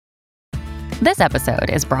This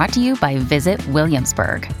episode is brought to you by Visit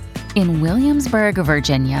Williamsburg. In Williamsburg,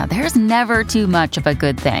 Virginia, there's never too much of a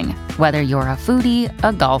good thing. Whether you're a foodie,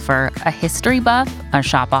 a golfer, a history buff, a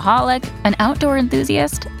shopaholic, an outdoor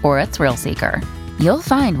enthusiast, or a thrill seeker, you'll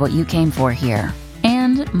find what you came for here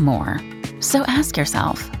and more. So ask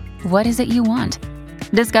yourself, what is it you want?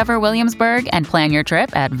 Discover Williamsburg and plan your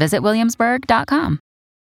trip at visitwilliamsburg.com.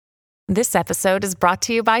 This episode is brought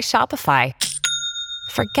to you by Shopify.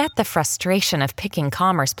 Forget the frustration of picking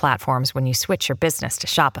commerce platforms when you switch your business to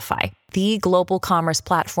Shopify, the global commerce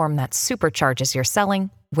platform that supercharges your selling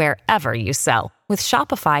wherever you sell. With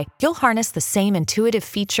Shopify, you'll harness the same intuitive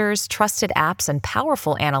features, trusted apps, and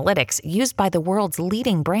powerful analytics used by the world's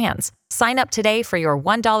leading brands. Sign up today for your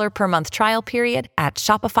 $1 per month trial period at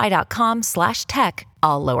shopify.com/tech,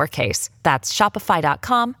 all lowercase. That's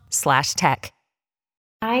shopify.com/tech.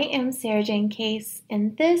 I am Sarah Jane Case,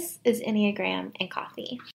 and this is Enneagram and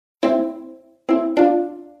Coffee.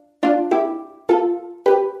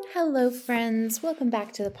 Hello, friends. Welcome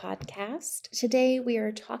back to the podcast. Today, we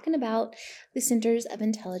are talking about the centers of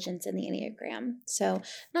intelligence in the Enneagram. So,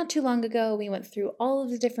 not too long ago, we went through all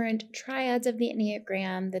of the different triads of the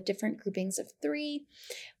Enneagram, the different groupings of 3,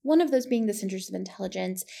 one of those being the centers of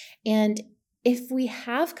intelligence. And if we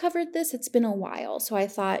have covered this, it's been a while. So I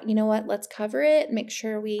thought, you know what, let's cover it, make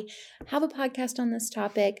sure we have a podcast on this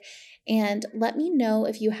topic, and let me know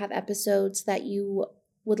if you have episodes that you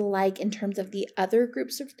would like in terms of the other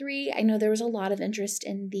groups of 3. I know there was a lot of interest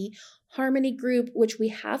in the harmony group, which we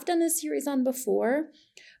have done a series on before,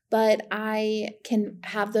 but I can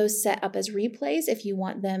have those set up as replays if you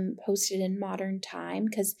want them posted in modern time,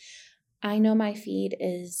 because I know my feed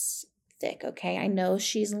is thick, okay? I know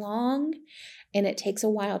she's long and it takes a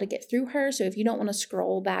while to get through her. So if you don't want to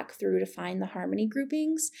scroll back through to find the harmony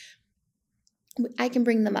groupings, I can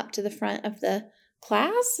bring them up to the front of the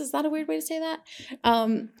class. Is that a weird way to say that?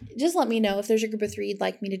 Just let me know if there's a group of 3 you'd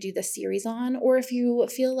like me to do this series on, or if you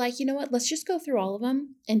feel like, you know what, let's just go through all of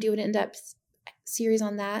them and do an in-depth series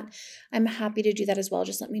on that. I'm happy to do that as well.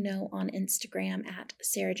 Just let me know on Instagram at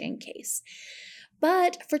Sarah Jane Case.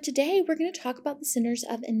 But for today, we're going to talk about the centers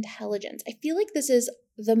of intelligence. I feel like this is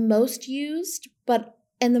the most used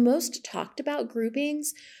and the most talked about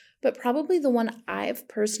groupings, but probably the one I've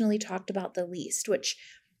personally talked about the least, which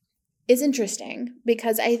is interesting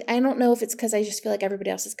because I don't know if it's because I just feel like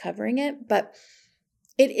everybody else is covering it, but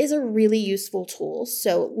it is a really useful tool.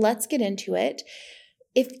 So let's get into it.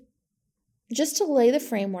 Just to lay the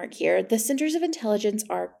framework here, the centers of intelligence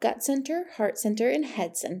are gut center, heart center, and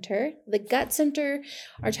head center. The gut center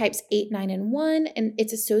are types 8, 9, and 1, and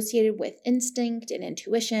it's associated with instinct and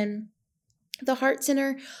intuition. The heart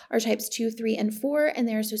center are types 2, 3, and 4, and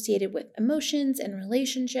they're associated with emotions and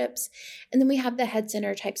relationships. And then we have the head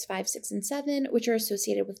center types 5, 6, and 7, which are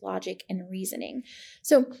associated with logic and reasoning.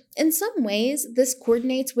 So in some ways, this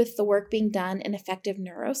coordinates with the work being done in affective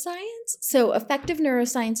neuroscience. So affective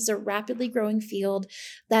neuroscience is a rapidly growing field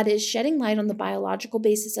that is shedding light on the biological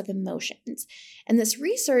basis of emotions. And this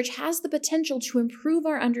research has the potential to improve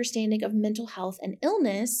our understanding of mental health and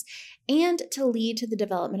illness and to lead to the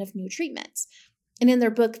development of new treatments. And in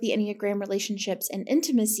their book, The Enneagram Relationships and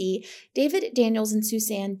Intimacy, David Daniels and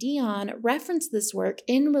Suzanne Dion reference this work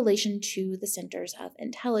in relation to the centers of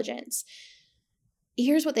intelligence.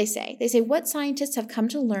 Here's what they say. They say, what scientists have come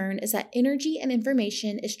to learn is that energy and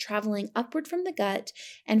information is traveling upward from the gut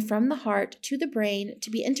and from the heart to the brain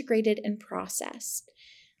to be integrated and processed.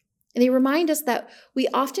 And they remind us that we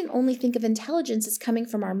often only think of intelligence as coming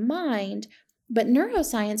from our mind, but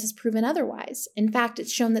neuroscience has proven otherwise. In fact,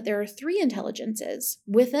 it's shown that there are 3 intelligences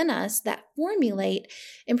within us that formulate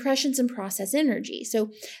impressions and process energy.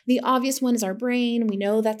 So the obvious one is our brain. We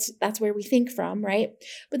know that's where we think from, right?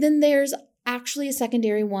 But then there's actually a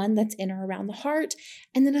secondary one that's in or around the heart,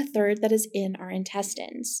 and then a third that is in our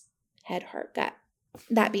intestines, head, heart, gut.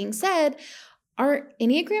 That being said, our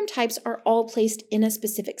Enneagram types are all placed in a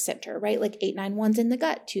specific center, right? Like 8, 9, 1's in the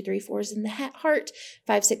gut, 2, 3, 4's in the heart,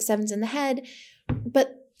 5, 6, 7's in the head.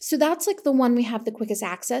 But so that's like the one we have the quickest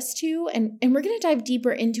access to. And we're going to dive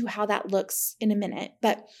deeper into how that looks in a minute.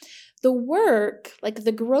 But the work, like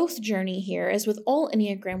the growth journey here, as with all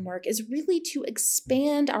Enneagram work, is really to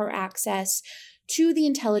expand our access to the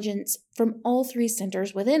intelligence from all 3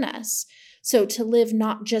 centers within us. So to live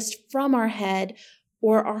not just from our head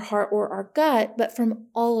or our heart or our gut, but from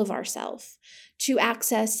all of ourself, to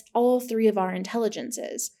access all 3 of our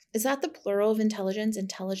intelligences. Is that the plural of intelligence?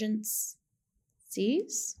 Intelligences?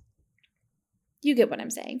 You get what I'm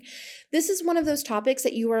saying. This is one of those topics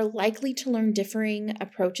that you are likely to learn differing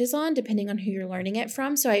approaches on depending on who you're learning it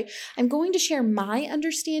from. So I'm going to share my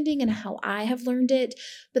understanding and how I have learned it,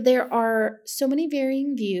 but there are so many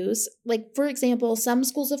varying views. Like, for example, some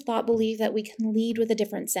schools of thought believe that we can lead with a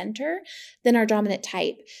different center than our dominant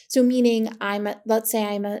type. So meaning I am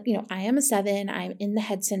a 7, I'm in the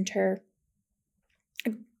head center.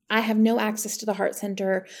 I have no access to the heart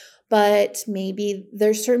center, but maybe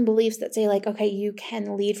there's certain beliefs that say like, okay, you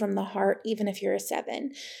can lead from the heart even if you're a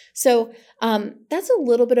 7. So that's a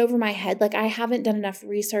little bit over my head. Like I haven't done enough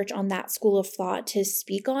research on that school of thought to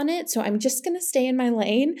speak on it. So I'm just going to stay in my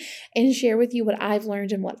lane and share with you what I've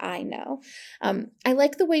learned and what I know. I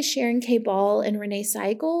like the way Sharon K. Ball and Renee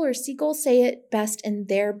Siegel say it best in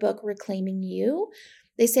their book, Reclaiming You.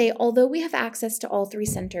 They say, although we have access to all 3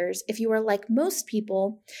 centers, if you are like most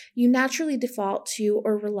people, you naturally default to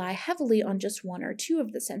or rely heavily on just 1 or 2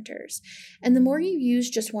 of the centers. And the more you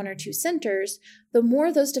use just 1 or 2 centers, the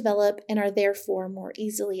more those develop and are therefore more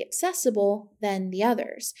easily accessible than the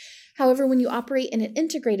others. However, when you operate in an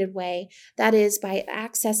integrated way, that is, by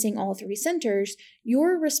accessing all 3 centers,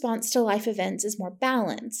 your response to life events is more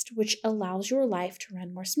balanced, which allows your life to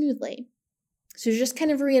run more smoothly. So just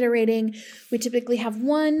kind of reiterating, we typically have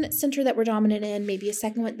 1 center that we're dominant in, maybe a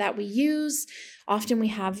second one that we use. Often we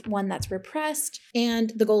have one that's repressed,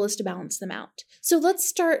 and the goal is to balance them out. So let's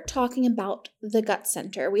start talking about the gut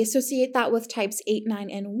center. We associate that with types 8, 9,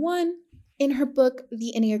 and 1. In her book,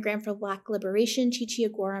 The Enneagram for Black Liberation, Chi-Chi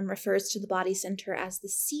Aguirre refers to the body center as the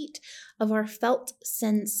seat of our felt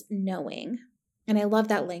sense knowing. And I love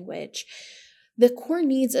that language. The core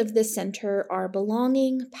needs of this center are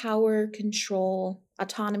belonging, power, control,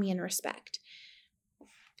 autonomy, and respect.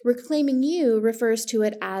 Reclaiming You refers to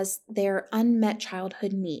it as their unmet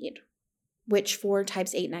childhood need, which for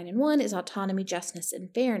types 8, 9, and 1 is autonomy, justness, and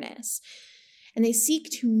fairness. And they seek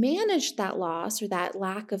to manage that loss or that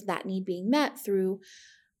lack of that need being met through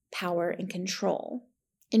power and control.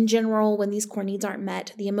 In general, when these core needs aren't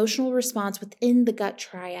met, the emotional response within the gut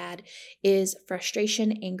triad is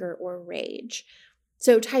frustration, anger, or rage.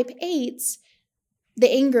 So type 8s, the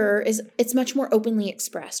anger it's much more openly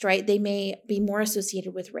expressed, right? They may be more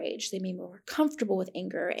associated with rage. They may be more comfortable with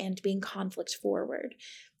anger and being conflict forward.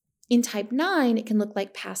 In type 9, it can look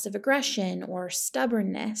like passive aggression or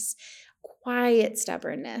stubbornness, quiet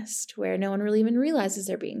stubbornness, where no one really even realizes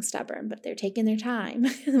they're being stubborn, but they're taking their time.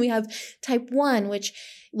 We have type 1, which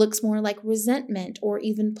looks more like resentment or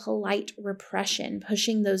even polite repression,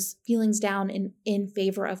 pushing those feelings down in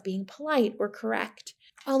favor of being polite or correct.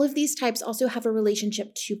 All of these types also have a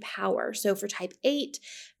relationship to power. So for type 8,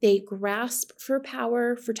 they grasp for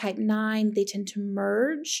power. For type 9, they tend to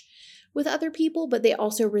merge with other people, but they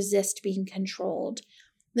also resist being controlled.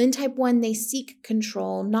 Then type 1, they seek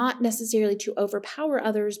control, not necessarily to overpower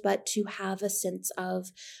others, but to have a sense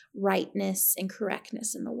of rightness and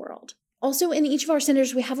correctness in the world. Also, in each of our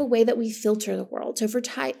centers, we have a way that we filter the world. So for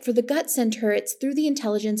the gut center, it's through the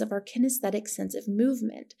intelligence of our kinesthetic sense of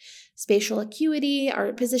movement, spatial acuity,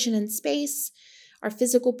 our position in space, our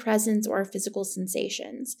physical presence, or our physical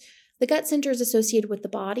sensations. The gut center is associated with the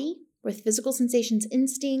body, with physical sensations,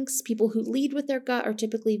 instincts. People who lead with their gut are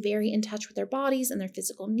typically very in touch with their bodies and their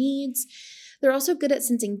physical needs. They're also good at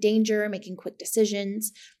sensing danger, making quick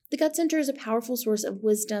decisions. The gut center is a powerful source of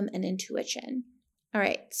wisdom and intuition. All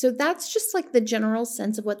right, so that's just like the general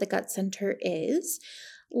sense of what the gut center is.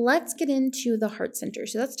 Let's get into the heart center.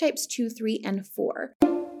 So that's types 2, 3, and 4.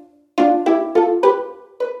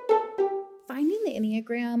 Finding the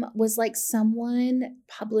Enneagram was like someone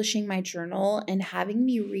publishing my journal and having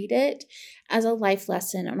me read it as a life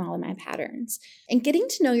lesson on all of my patterns. And getting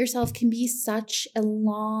to know yourself can be such a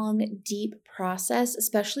long, deep process,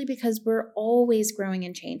 especially because we're always growing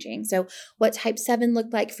and changing. So what type 7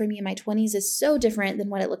 looked like for me in my 20s is so different than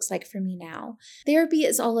what it looks like for me now. Therapy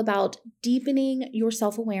is all about deepening your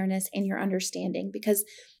self-awareness and your understanding, because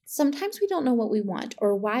sometimes we don't know what we want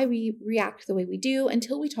or why we react the way we do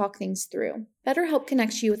until we talk things through. BetterHelp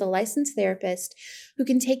connects you with a licensed therapist who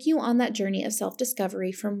can take you on that journey of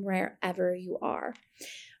self-discovery from wherever you are.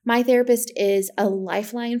 My therapist is a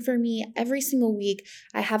lifeline for me. Every single week,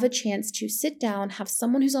 I have a chance to sit down, have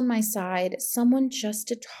someone who's on my side, someone just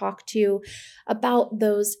to talk to about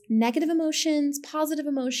those negative emotions, positive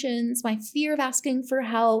emotions, my fear of asking for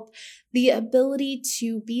help. The ability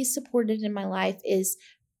to be supported in my life is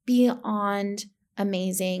beyond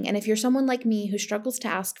amazing. And if you're someone like me who struggles to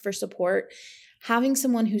ask for support, having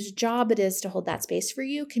someone whose job it is to hold that space for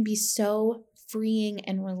you can be so freeing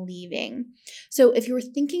and relieving. So if you're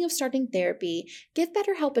thinking of starting therapy, give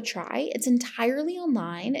BetterHelp a try. It's entirely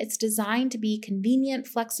online. It's designed to be convenient,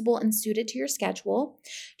 flexible, and suited to your schedule.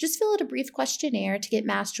 Just fill out a brief questionnaire to get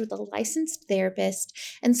matched with a licensed therapist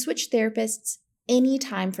and switch therapists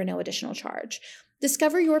anytime for no additional charge.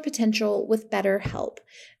 Discover your potential with BetterHelp.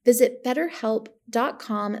 Visit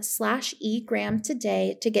betterhelp.com/egram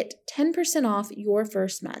today to get 10% off your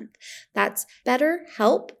first month. That's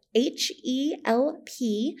BetterHelp,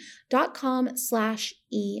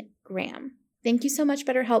 HELP.com/egram. Thank you so much,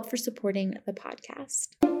 BetterHelp, for supporting the podcast.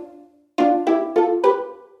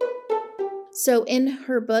 So in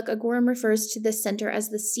her book, Agorem refers to this center as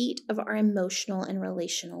the seat of our emotional and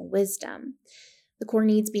relational wisdom. The core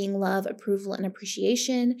needs being love, approval, and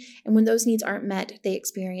appreciation. And when those needs aren't met, they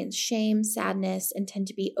experience shame, sadness, and tend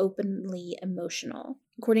to be openly emotional.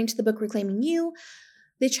 According to the book Reclaiming You,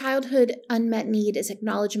 the childhood unmet need is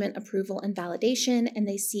acknowledgement, approval, and validation, and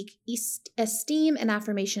they seek esteem and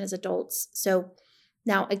affirmation as adults. So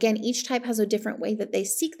now, again, each type has a different way that they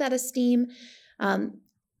seek that esteem,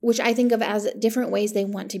 which I think of as different ways they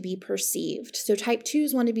want to be perceived. So type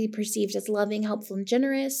 2s want to be perceived as loving, helpful, and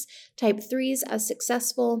generous. Type 3s as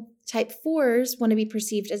successful. Type 4s want to be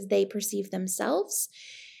perceived as they perceive themselves.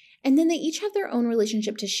 And then they each have their own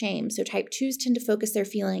relationship to shame. So type 2s tend to focus their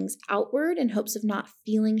feelings outward in hopes of not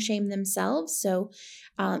feeling shame themselves. So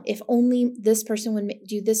if only this person would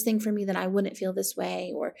do this thing for me, then I wouldn't feel this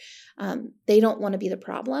way, or they don't want to be the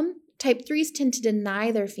problem. Type 3s tend to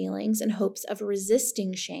deny their feelings in hopes of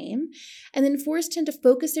resisting shame. And then 4s tend to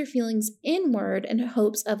focus their feelings inward in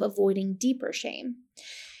hopes of avoiding deeper shame.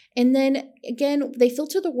 And then again, they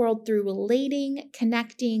filter the world through relating,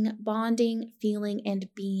 connecting, bonding, feeling,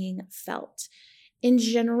 and being felt. In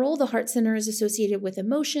general, the heart center is associated with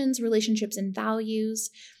emotions, relationships, and values.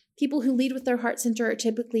 People who lead with their heart center are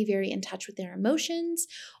typically very in touch with their emotions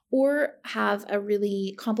or have a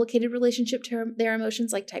really complicated relationship to their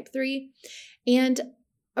emotions, like type 3, and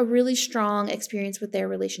a really strong experience with their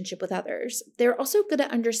relationship with others. They're also good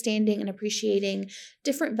at understanding and appreciating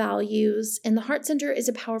different values, and the heart center is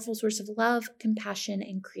a powerful source of love, compassion,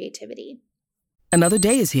 and creativity. Another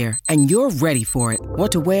day is here, and you're ready for it.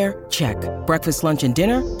 What to wear? Check. Breakfast, lunch, and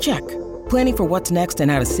dinner? Check. Planning for what's next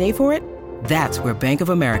and how to save for it? That's where Bank of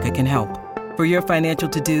America can help. For your financial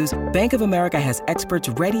to-dos, Bank of America has experts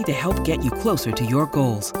ready to help get you closer to your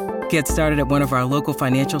goals. Get started at one of our local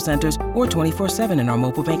financial centers or 24/7 in our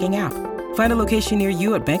mobile banking app. Find a location near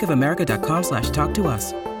you at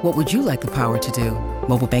bankofamerica.com/talktous. What would you like the power to do?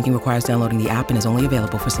 Mobile banking requires downloading the app and is only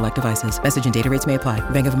available for select devices. Message and data rates may apply.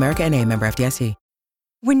 Bank of America N.A., member FDIC.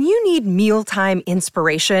 When you need mealtime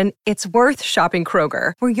inspiration, it's worth shopping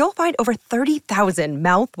Kroger, where you'll find over 30,000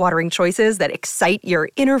 mouth-watering choices that excite your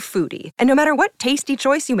inner foodie. And no matter what tasty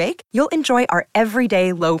choice you make, you'll enjoy our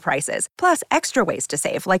everyday low prices, plus extra ways to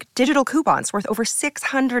save, like digital coupons worth over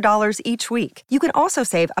 $600 each week. You can also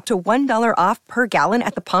save up to $1 off per gallon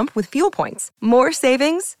at the pump with fuel points. More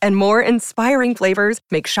savings and more inspiring flavors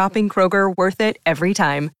make shopping Kroger worth it every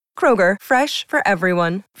time. Kroger, fresh for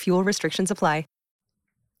everyone. Fuel restrictions apply.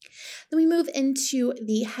 Then we move into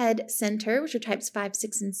the head center, which are types 5,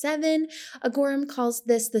 6, and 7. Agorem calls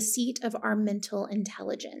this the seat of our mental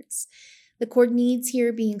intelligence. The core needs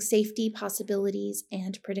here being safety, possibilities,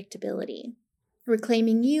 and predictability.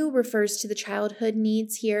 Reclaiming You refers to the childhood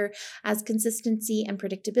needs here as consistency and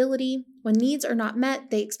predictability. When needs are not met,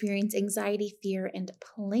 they experience anxiety, fear, and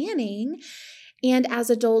planning. And as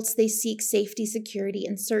adults, they seek safety, security,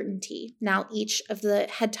 and certainty. Now, each of the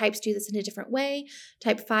head types do this in a different way.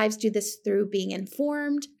 Type 5s do this through being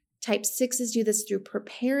informed. Type 6s do this through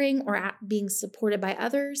preparing or being supported by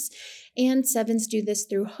others. And 7s do this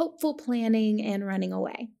through hopeful planning and running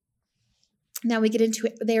away. Now we get into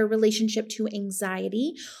their relationship to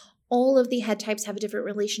anxiety. All of the head types have a different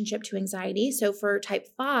relationship to anxiety. So for type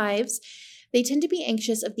 5s, they tend to be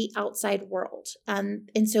anxious of the outside world.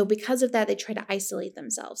 And so because of that, they try to isolate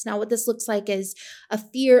themselves. Now, what this looks like is a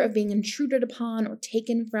fear of being intruded upon or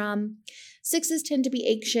taken from. 6s tend to be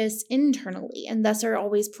anxious internally and thus are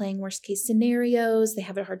always playing worst case scenarios. They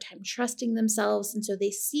have a hard time trusting themselves. And so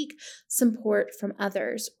they seek support from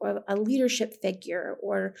others or a leadership figure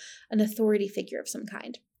or an authority figure of some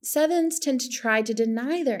kind. 7s tend to try to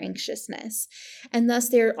deny their anxiousness, and thus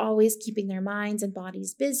they're always keeping their minds and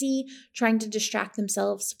bodies busy, trying to distract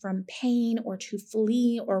themselves from pain or to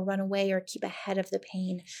flee or run away or keep ahead of the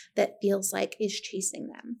pain that feels like is chasing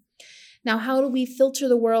them. Now, how do we filter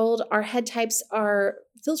the world? Our head types are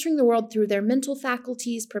filtering the world through their mental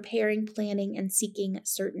faculties, preparing, planning, and seeking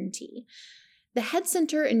certainty. The head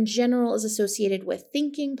center in general is associated with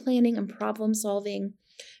thinking, planning, and problem solving.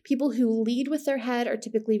 People who lead with their head are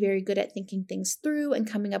typically very good at thinking things through and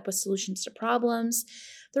coming up with solutions to problems.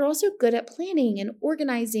 They're also good at planning and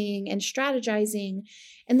organizing and strategizing.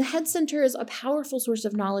 And the head center is a powerful source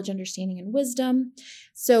of knowledge, understanding, and wisdom.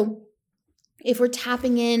 So if we're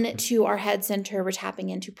tapping into our head center, we're tapping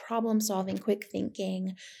into problem solving, quick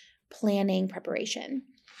thinking, planning, preparation.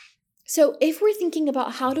 So if we're thinking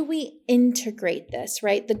about how do we integrate this,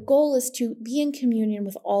 right? The goal is to be in communion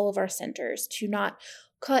with all of our centers, to not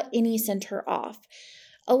cut any center off.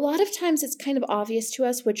 A lot of times it's kind of obvious to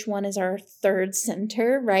us which one is our third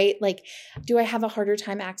center, right? Like, do I have a harder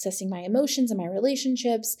time accessing my emotions and my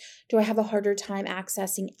relationships? Do I have a harder time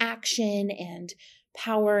accessing action and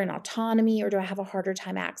power and autonomy? Or do I have a harder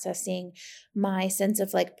time accessing my sense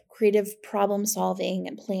of like creative problem solving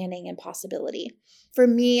and planning and possibility? For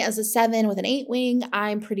me, as a 7 with an 8 wing,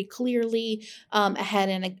 I'm pretty clearly a head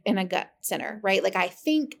and a gut center, right? Like I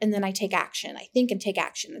think and then I take action. I think and take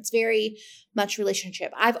action. It's very much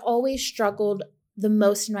relationship. I've always struggled the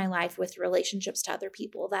most in my life with relationships to other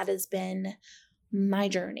people. That has been my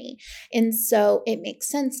journey. And so it makes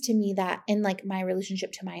sense to me that in like my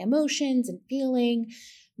relationship to my emotions and feeling,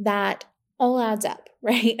 that all adds up,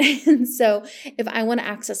 right? And so if I want to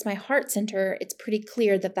access my heart center, it's pretty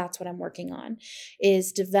clear that that's what I'm working on,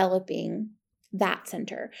 is developing that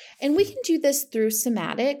center. And we can do this through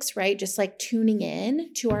somatics, right? Just like tuning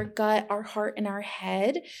in to our gut, our heart, and our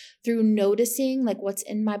head through noticing like what's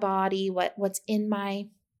in my body, what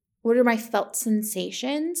are my felt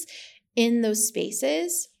sensations in those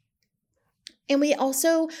spaces. And we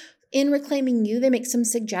also, in Reclaiming You, they make some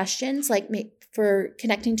suggestions like for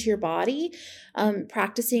connecting to your body,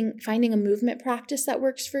 finding a movement practice that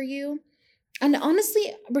works for you. And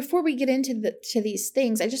honestly, before we get into these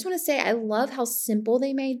things, I just want to say I love how simple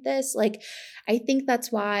they made this. Like, I think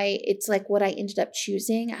that's why it's like what I ended up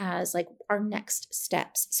choosing as like our next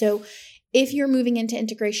steps. So if you're moving into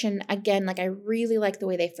integration, again, like I really like the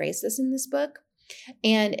way they phrase this in this book.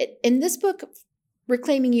 And in this book,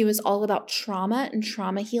 Reclaiming You is all about trauma and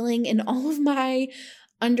trauma healing, and all of my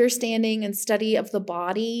understanding and study of the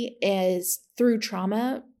body is through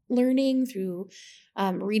trauma learning, through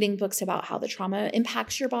reading books about how the trauma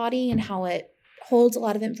impacts your body and how it holds a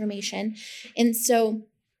lot of information. And so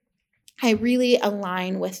I really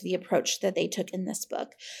align with the approach that they took in this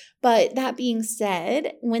book. But that being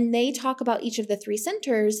said, when they talk about each of the 3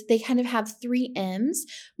 centers, they kind of have 3 M's: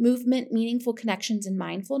 movement, meaningful connections, and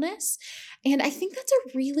mindfulness. And I think that's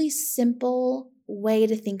a really simple way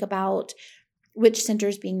to think about which center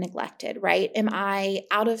is being neglected, right? Am I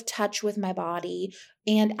out of touch with my body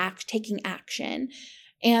and taking action?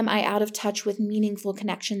 Am I out of touch with meaningful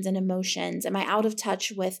connections and emotions? Am I out of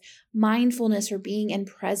touch with mindfulness or being in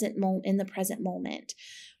the present moment?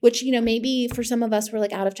 Which, maybe for some of us, we're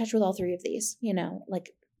like out of touch with all 3 of these,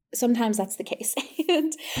 like sometimes that's the case.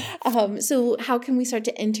 And so how can we start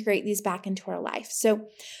to integrate these back into our life? So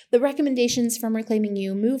the recommendations from Reclaiming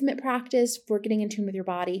You: movement practice for getting in tune with your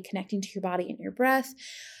body, connecting to your body and your breath.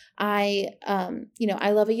 I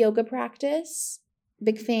love a yoga practice.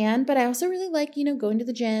 Big fan, but I also really like, going to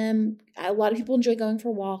the gym. A lot of people enjoy going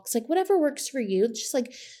for walks, like whatever works for you. It's just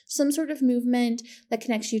like some sort of movement that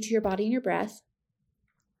connects you to your body and your breath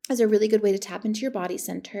is a really good way to tap into your body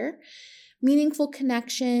center. Meaningful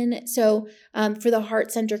connection. So for the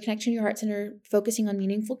heart center, connection to your heart center, focusing on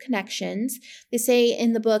meaningful connections. They say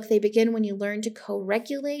in the book, they begin when you learn to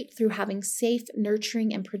co-regulate through having safe,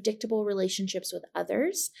 nurturing, and predictable relationships with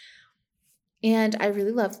others. And I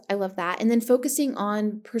love that. And then focusing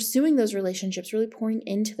on pursuing those relationships, really pouring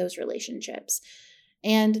into those relationships.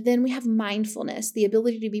 And then we have mindfulness, the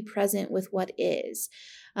ability to be present with what is,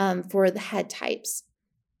 for the head types.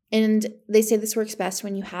 And they say this works best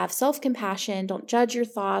when you have self-compassion. Don't judge your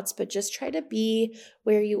thoughts, but just try to be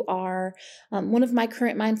where you are. One of my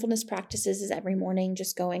current mindfulness practices is every morning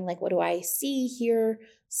just going like, what do I see, hear,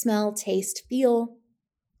 smell, taste, feel?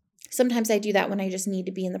 Sometimes I do that when I just need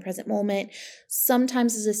to be in the present moment.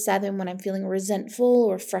 Sometimes as a 7, when I'm feeling resentful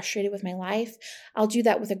or frustrated with my life, I'll do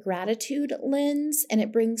that with a gratitude lens, and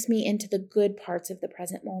it brings me into the good parts of the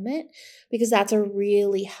present moment, because that's a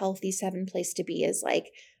really healthy 7 place to be, is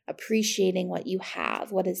like appreciating what you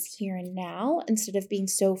have, what is here and now, instead of being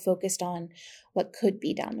so focused on what could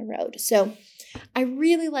be down the road. So I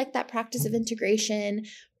really like that practice of integration,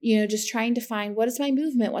 just trying to find what is my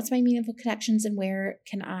movement, what's my meaningful connections, and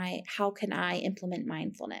how can I implement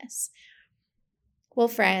mindfulness? Well,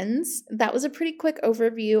 friends, that was a pretty quick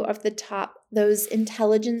overview of the top those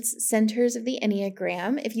intelligence centers of the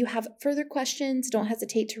Enneagram. If you have further questions, don't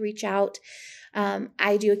hesitate to reach out.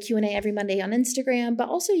 I do a Q&A every Monday on Instagram, but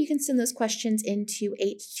also you can send those questions into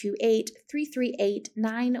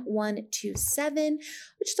 828-338-9127,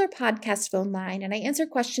 which is our podcast phone line. And I answer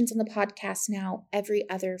questions on the podcast now every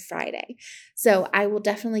other Friday. So I will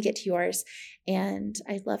definitely get to yours, and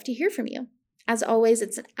I'd love to hear from you. As always,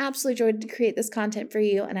 it's an absolute joy to create this content for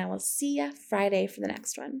you, and I will see you Friday for the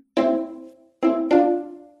next one.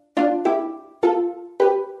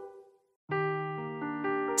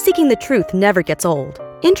 Seeking the truth never gets old.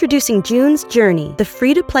 Introducing June's Journey, the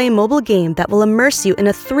free-to-play mobile game that will immerse you in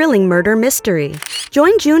a thrilling murder mystery.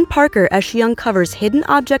 Join June Parker as she uncovers hidden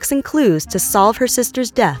objects and clues to solve her sister's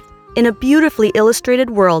death in a beautifully illustrated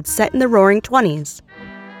world set in the Roaring '20s.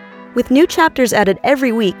 With new chapters added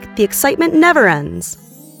every week, the excitement never ends.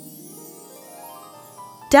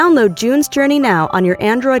 Download June's Journey now on your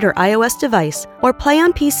Android or iOS device, or play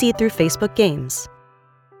on PC through Facebook Games.